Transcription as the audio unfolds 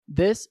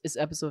This is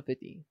episode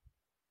 50,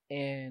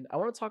 and I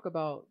want to talk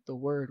about the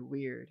word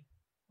weird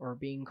or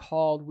being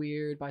called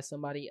weird by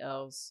somebody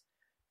else,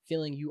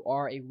 feeling you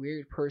are a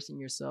weird person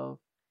yourself,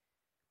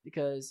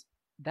 because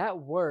that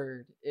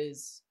word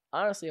is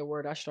honestly a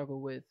word I struggle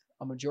with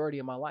a majority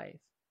of my life.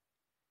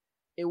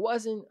 It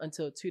wasn't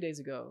until 2 days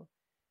ago,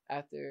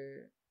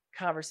 after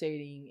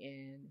conversating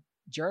and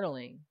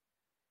journaling,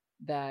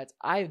 that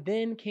I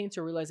then came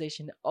to a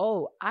realization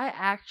oh, I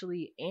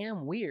actually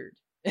am weird.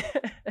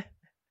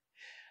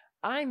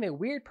 I'm a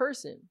weird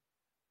person.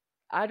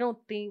 I don't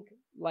think,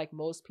 like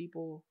most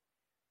people,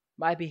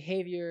 my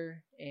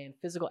behavior and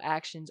physical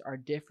actions are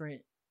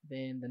different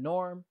than the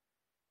norm.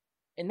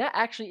 And that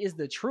actually is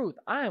the truth.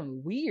 I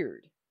am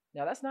weird.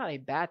 Now, that's not a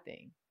bad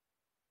thing,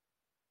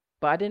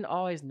 but I didn't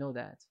always know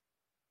that.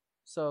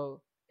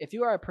 So, if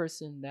you are a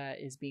person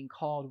that is being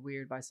called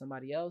weird by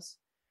somebody else,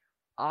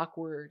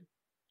 awkward,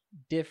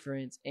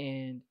 different,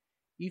 and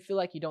you feel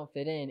like you don't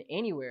fit in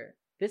anywhere,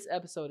 this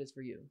episode is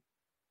for you.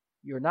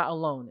 You're not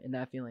alone in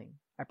that feeling.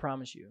 I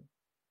promise you.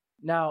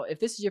 Now,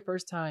 if this is your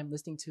first time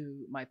listening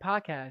to my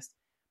podcast,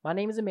 my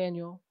name is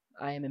Emmanuel.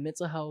 I am a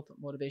mental health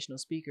motivational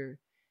speaker,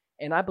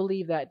 and I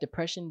believe that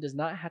depression does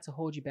not have to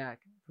hold you back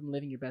from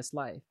living your best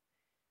life.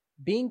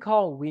 Being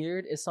called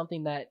weird is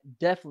something that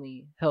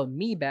definitely held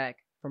me back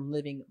from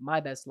living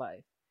my best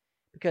life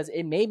because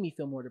it made me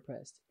feel more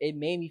depressed. It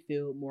made me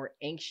feel more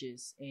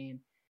anxious, and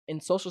in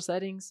social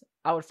settings,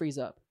 I would freeze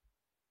up.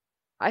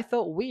 I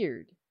felt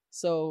weird.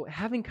 So,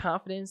 having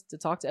confidence to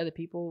talk to other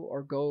people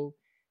or go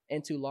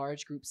into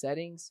large group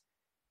settings,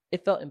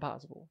 it felt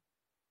impossible.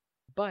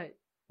 But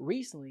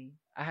recently,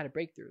 I had a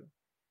breakthrough,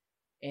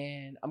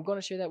 and I'm going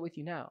to share that with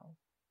you now.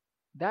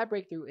 That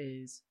breakthrough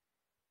is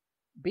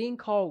being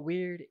called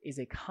weird is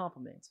a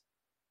compliment.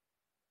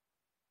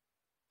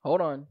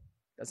 Hold on,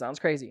 that sounds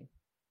crazy.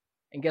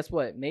 And guess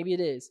what? Maybe it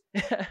is.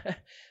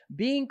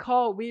 Being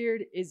called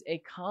weird is a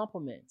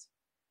compliment.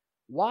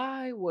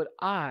 Why would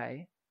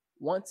I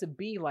want to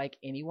be like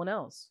anyone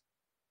else?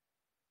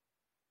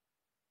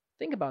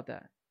 Think about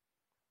that.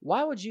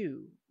 Why would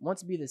you want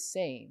to be the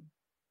same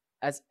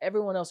as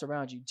everyone else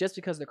around you just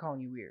because they're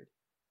calling you weird?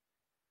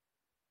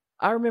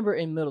 I remember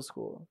in middle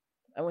school,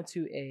 I went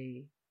to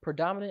a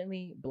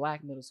predominantly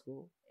black middle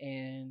school,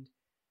 and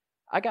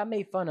I got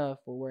made fun of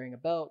for wearing a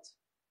belt,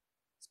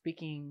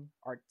 speaking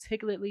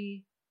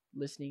articulately,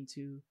 listening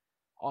to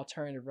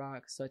alternative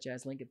rock such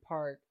as Linkin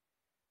Park,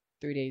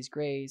 3 Days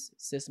Grace,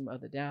 System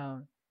of a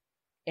Down,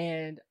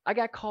 and I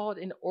got called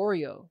an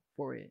Oreo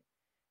for it.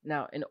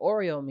 Now, an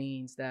Oreo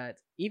means that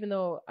even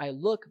though I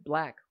look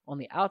black on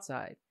the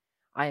outside,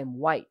 I am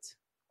white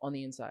on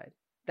the inside.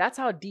 That's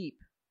how deep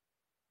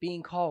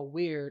being called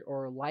weird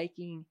or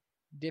liking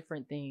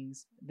different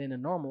things than a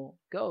normal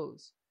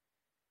goes.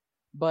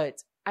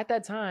 But at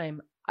that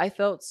time, I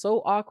felt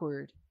so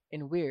awkward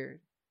and weird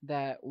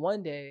that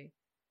one day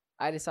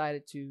I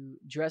decided to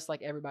dress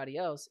like everybody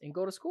else and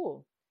go to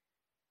school.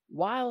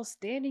 While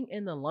standing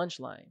in the lunch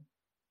line,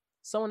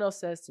 someone else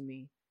says to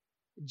me,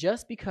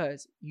 just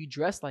because you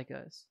dress like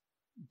us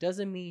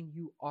doesn't mean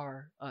you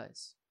are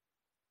us.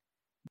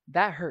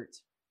 That hurt.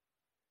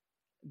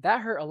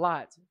 That hurt a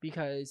lot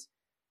because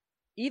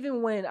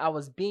even when I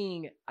was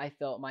being, I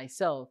felt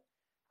myself,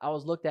 I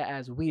was looked at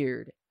as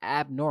weird,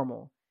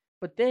 abnormal.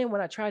 But then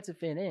when I tried to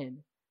fit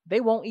in,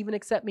 they won't even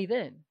accept me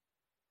then.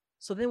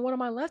 So then what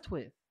am I left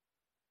with?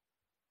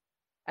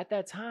 At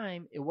that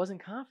time, it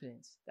wasn't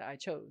confidence that I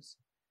chose.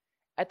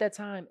 At that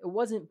time, it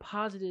wasn't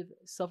positive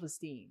self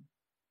esteem.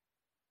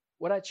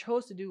 What I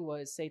chose to do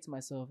was say to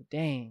myself,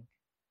 dang,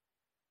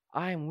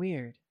 I am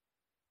weird.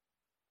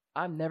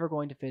 I'm never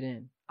going to fit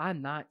in.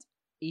 I'm not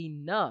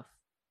enough.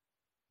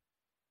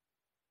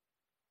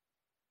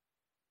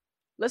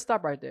 Let's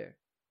stop right there.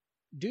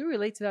 Do you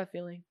relate to that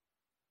feeling?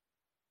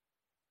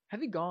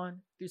 Have you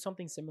gone through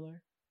something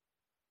similar?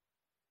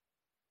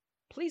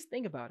 Please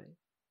think about it.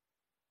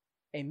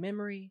 A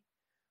memory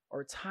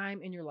or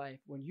time in your life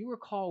when you were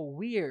called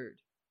weird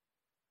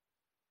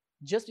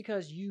just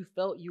because you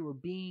felt you were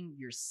being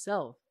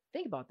yourself.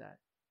 Think about that.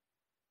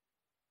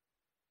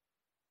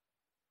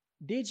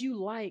 Did you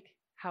like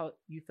how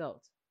you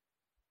felt?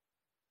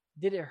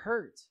 Did it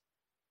hurt?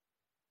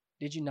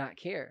 Did you not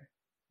care?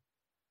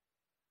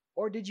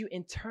 Or did you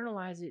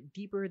internalize it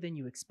deeper than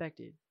you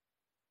expected?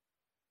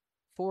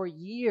 For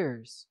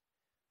years,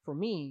 for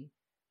me,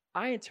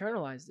 I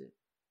internalized it.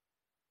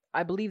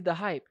 I believed the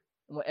hype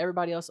and what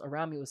everybody else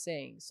around me was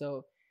saying.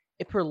 So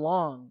it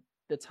prolonged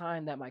the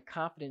time that my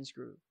confidence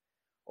grew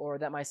or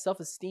that my self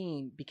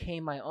esteem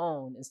became my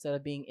own instead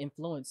of being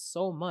influenced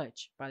so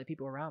much by the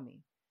people around me.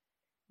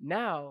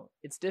 Now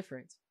it's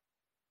different.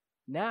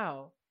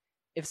 Now,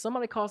 if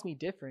somebody calls me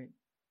different,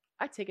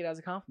 I take it as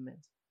a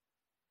compliment.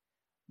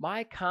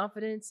 My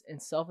confidence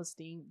and self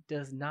esteem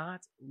does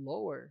not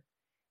lower,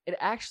 it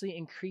actually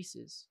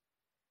increases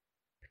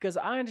because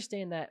I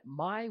understand that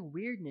my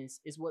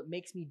weirdness is what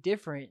makes me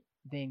different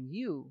than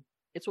you.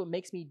 It's what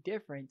makes me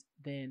different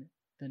than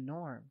the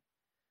norm.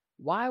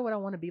 Why would I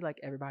want to be like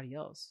everybody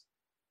else?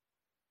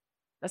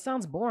 That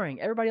sounds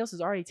boring. Everybody else is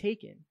already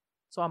taken.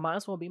 So I might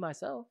as well be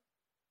myself.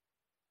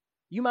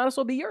 You might as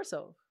well be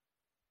yourself.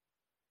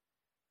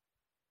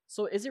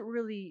 So is it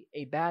really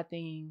a bad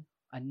thing,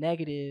 a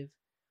negative,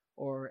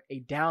 or a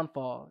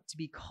downfall to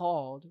be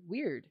called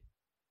weird?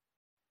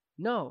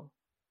 No.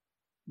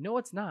 No,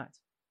 it's not.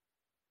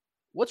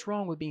 What's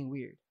wrong with being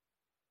weird?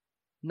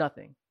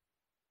 Nothing.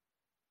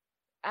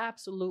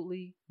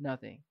 Absolutely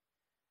nothing.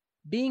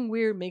 Being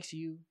weird makes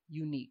you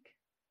unique.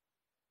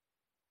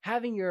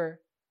 Having your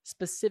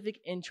specific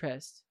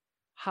interests,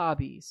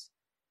 hobbies,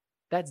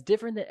 that's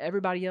different than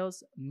everybody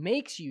else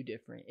makes you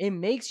different. It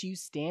makes you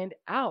stand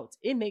out.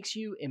 It makes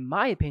you, in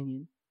my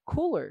opinion,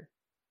 cooler.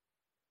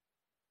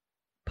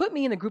 Put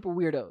me in a group of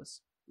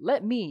weirdos.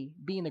 Let me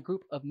be in a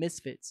group of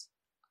misfits.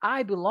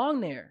 I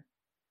belong there.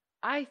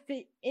 I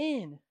fit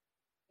in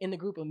the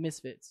group of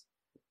misfits.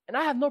 And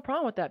I have no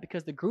problem with that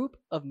because the group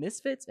of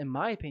misfits, in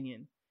my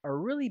opinion, are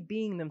really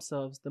being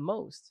themselves the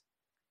most.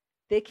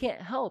 They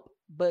can't help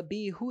but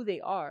be who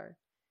they are.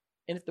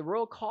 And if the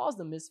world calls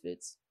them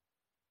misfits,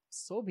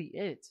 so be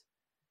it.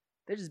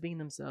 They're just being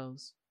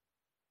themselves.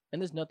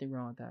 And there's nothing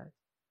wrong with that.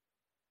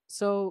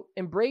 So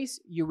embrace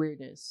your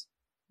weirdness.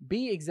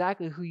 Be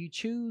exactly who you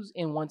choose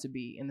and want to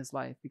be in this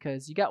life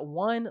because you got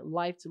one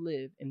life to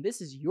live, and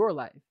this is your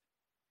life.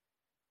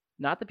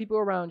 Not the people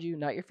around you,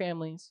 not your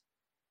families,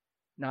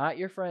 not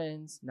your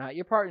friends, not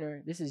your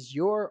partner. This is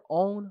your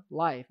own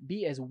life.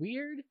 Be as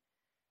weird,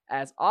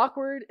 as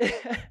awkward,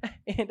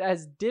 and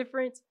as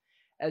different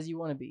as you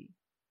want to be.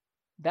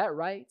 That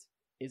right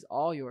is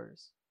all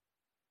yours.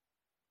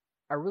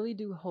 I really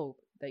do hope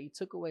that you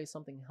took away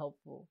something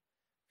helpful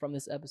from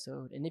this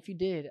episode. And if you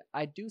did,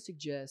 I do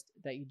suggest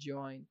that you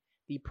join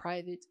the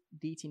private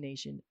DT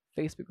Nation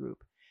Facebook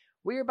group.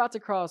 We're about to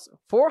cross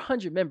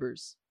 400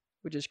 members,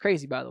 which is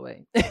crazy, by the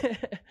way,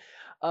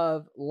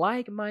 of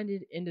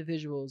like-minded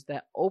individuals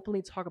that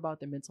openly talk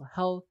about their mental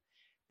health.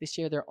 They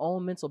share their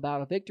own mental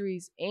battle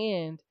victories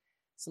and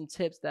some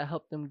tips that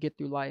help them get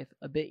through life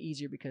a bit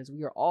easier because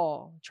we are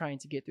all trying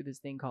to get through this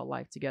thing called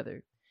life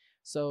together.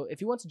 So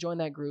if you want to join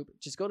that group,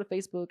 just go to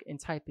Facebook and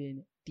type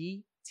in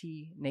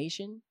DT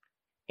Nation,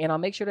 and I'll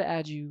make sure to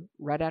add you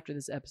right after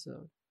this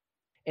episode.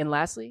 And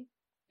lastly,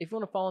 if you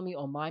want to follow me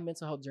on my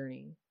mental health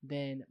journey,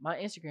 then my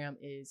Instagram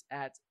is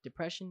at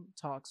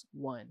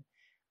DepressionTalks1.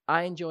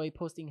 I enjoy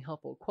posting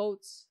helpful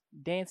quotes,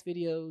 dance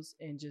videos,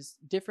 and just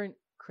different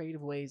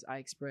creative ways I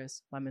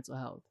express my mental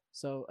health.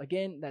 So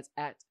again, that's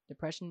at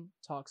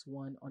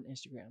DepressionTalks1 on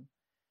Instagram.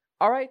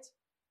 All right,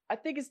 I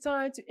think it's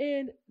time to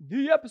end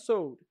the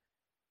episode.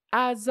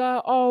 As I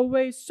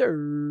always say,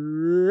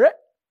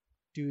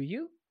 do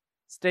you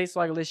stay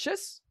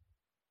swagalicious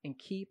and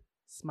keep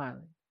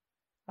smiling.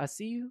 I'll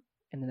see you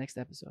in the next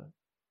episode.